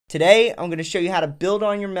Today, I'm going to show you how to build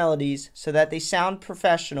on your melodies so that they sound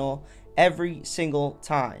professional every single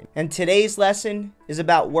time. And today's lesson is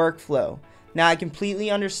about workflow. Now, I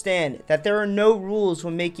completely understand that there are no rules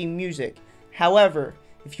when making music. However,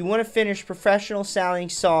 if you want to finish professional sounding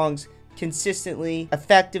songs consistently,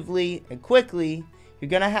 effectively, and quickly, you're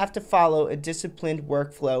going to have to follow a disciplined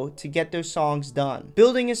workflow to get those songs done.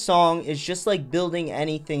 Building a song is just like building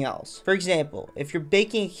anything else. For example, if you're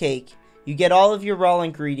baking a cake, you get all of your raw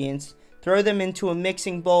ingredients, throw them into a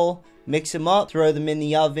mixing bowl, mix them up, throw them in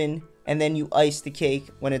the oven, and then you ice the cake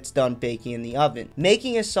when it's done baking in the oven.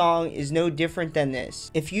 Making a song is no different than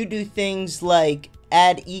this. If you do things like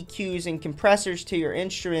add EQs and compressors to your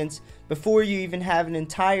instruments before you even have an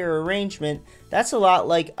entire arrangement, that's a lot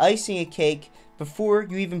like icing a cake before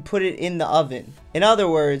you even put it in the oven. In other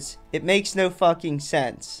words, it makes no fucking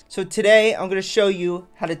sense. So today, I'm going to show you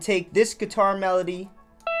how to take this guitar melody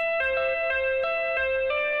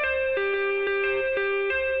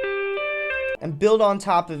and build on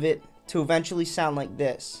top of it to eventually sound like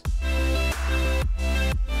this.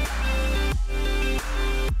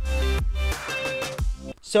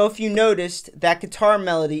 So if you noticed, that guitar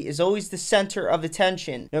melody is always the center of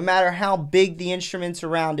attention. No matter how big the instruments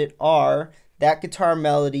around it are, that guitar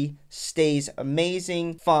melody stays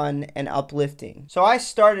amazing, fun, and uplifting. So I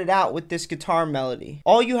started out with this guitar melody.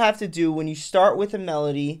 All you have to do when you start with a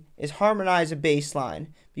melody is harmonize a bass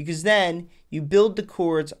line, because then you build the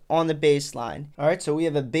chords on the bass line. Alright, so we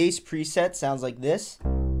have a bass preset, sounds like this.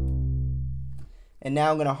 And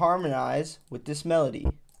now I'm going to harmonize with this melody.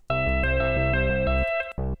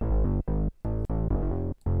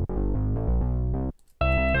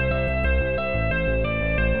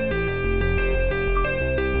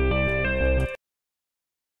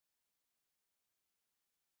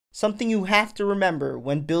 Something you have to remember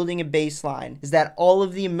when building a bass line is that all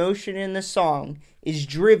of the emotion in the song is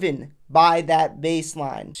driven by that bass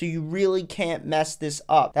line. So you really can't mess this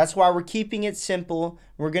up. That's why we're keeping it simple.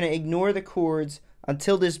 We're going to ignore the chords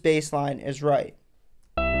until this bass line is right.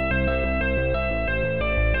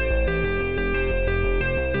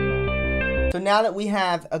 So now that we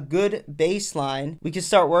have a good bass line, we can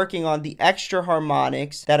start working on the extra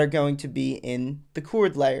harmonics that are going to be in the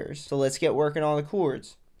chord layers. So let's get working on the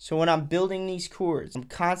chords. So when I'm building these chords, I'm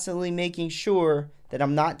constantly making sure that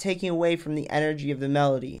I'm not taking away from the energy of the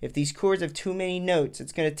melody. If these chords have too many notes,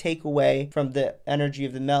 it's going to take away from the energy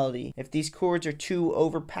of the melody. If these chords are too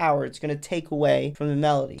overpowered, it's going to take away from the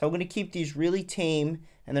melody. So I'm going to keep these really tame,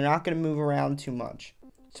 and they're not going to move around too much.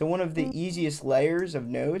 So one of the easiest layers of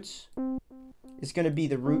notes is going to be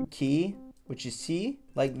the root key, which is C,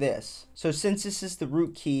 like this. So since this is the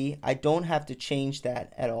root key, I don't have to change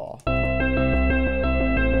that at all.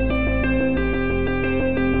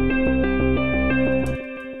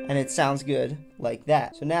 And it sounds good like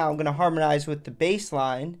that. So now I'm going to harmonize with the bass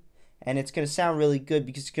line, and it's going to sound really good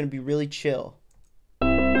because it's going to be really chill.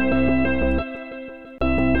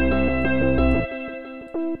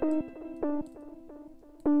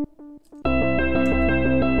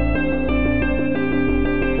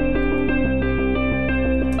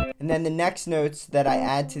 And then the next notes that I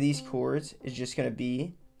add to these chords is just going to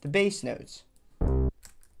be the bass notes.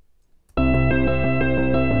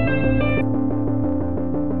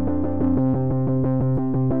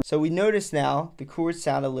 So we notice now the chords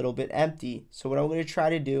sound a little bit empty. So what I'm going to try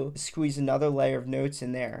to do is squeeze another layer of notes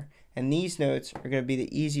in there. And these notes are going to be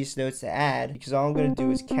the easiest notes to add because all I'm going to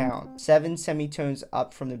do is count 7 semitones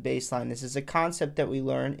up from the bass line. This is a concept that we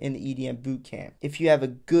learn in the EDM bootcamp. If you have a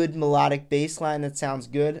good melodic bass line that sounds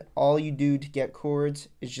good, all you do to get chords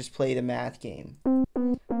is just play the math game.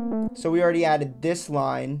 So we already added this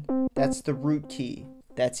line. That's the root key.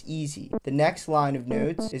 That's easy. The next line of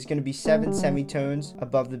notes is going to be 7 semitones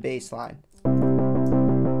above the bass line.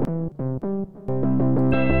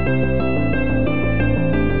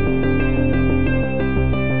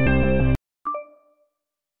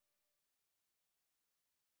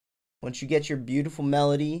 Once you get your beautiful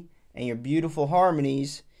melody and your beautiful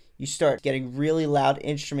harmonies, you start getting really loud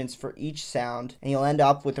instruments for each sound, and you'll end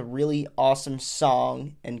up with a really awesome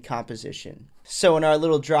song and composition. So in our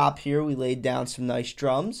little drop here, we laid down some nice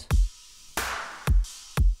drums.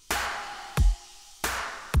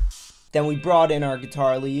 Then we brought in our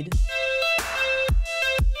guitar lead.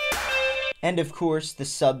 And of course, the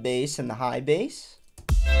sub bass and the high bass.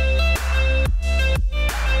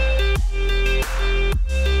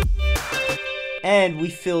 And we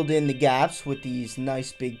filled in the gaps with these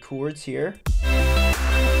nice big chords here.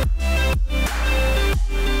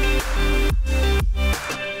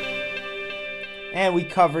 And we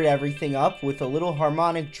covered everything up with a little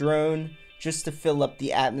harmonic drone just to fill up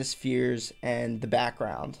the atmospheres and the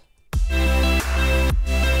background.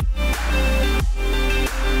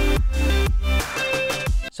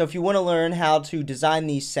 So if you want to learn how to design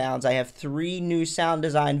these sounds, I have 3 new sound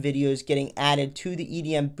design videos getting added to the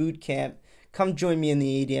EDM Bootcamp. Come join me in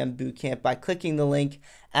the EDM Bootcamp by clicking the link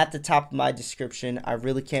at the top of my description. I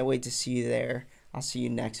really can't wait to see you there. I'll see you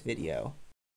next video.